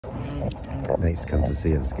Nate's come to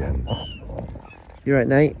see us again. You right,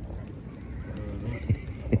 Nate?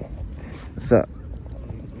 What's up?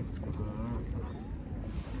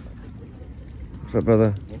 What's up,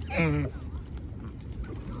 brother?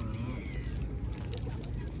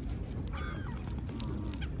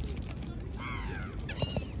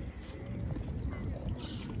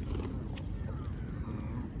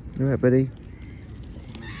 You right, buddy?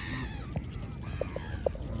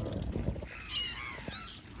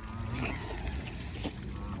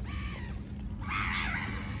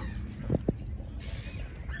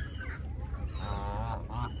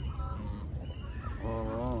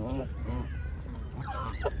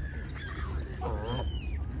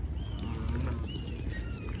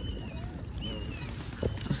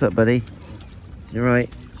 What's up, buddy? You right?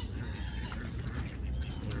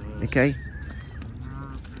 Okay.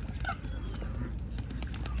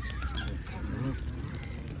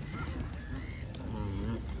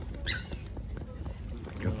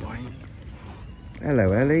 Good boy.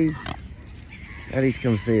 Hello, Ellie. Ellie's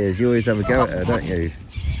come see us. You always have a go at her, don't you?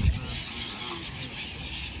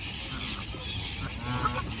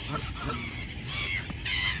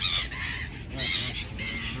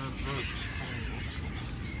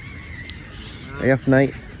 Are you off,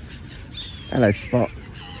 Nate? Hello, Spot.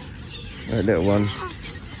 Right, little one.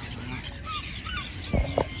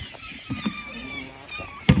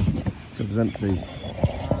 Tub's empty.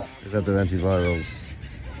 We've had their antivirals.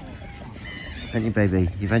 Haven't you, baby?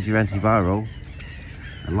 You've had your antiviral.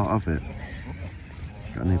 A lot of it.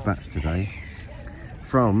 Got a new batch today.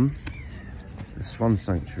 From the Swan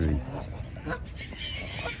Sanctuary.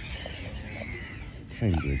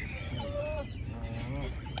 Cambridge.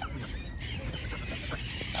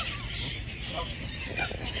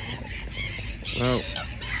 Well,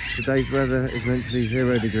 today's weather is meant to be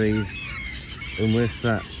 0 degrees and we're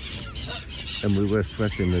sat and we were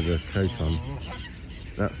sweating with a coat on.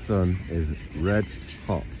 That sun is red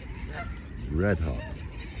hot. Red hot.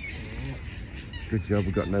 Good job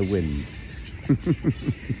we've got no wind.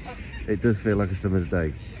 It does feel like a summer's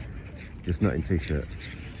day, just not in t-shirt.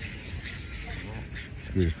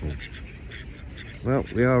 Beautiful. Well,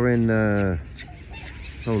 we are in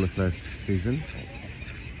solar flare season.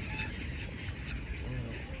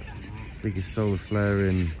 Biggest solar flare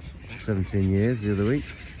in 17 years the other week.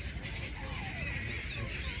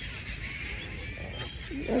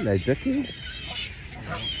 Hello, duckies.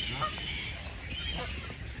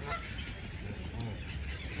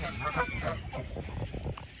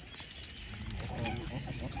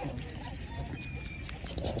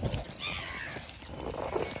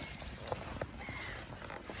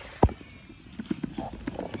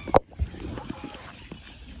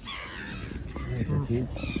 Hey, duckies.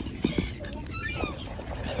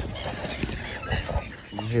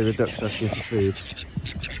 You hear the ducks asking for food.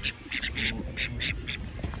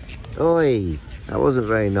 Oi, that wasn't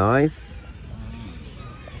very nice.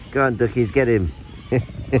 Go on, duckies, get him.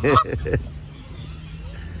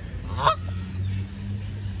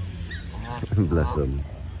 Bless them.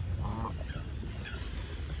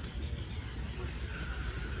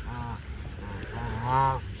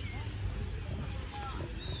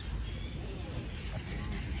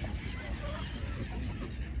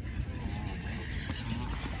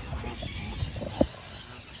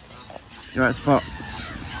 You right, Spot?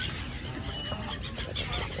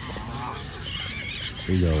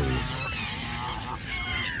 He knows.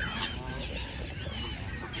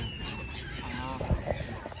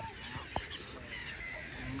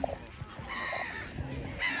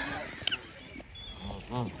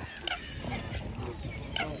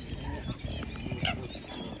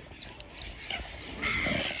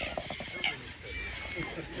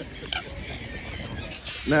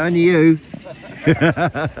 Not only you.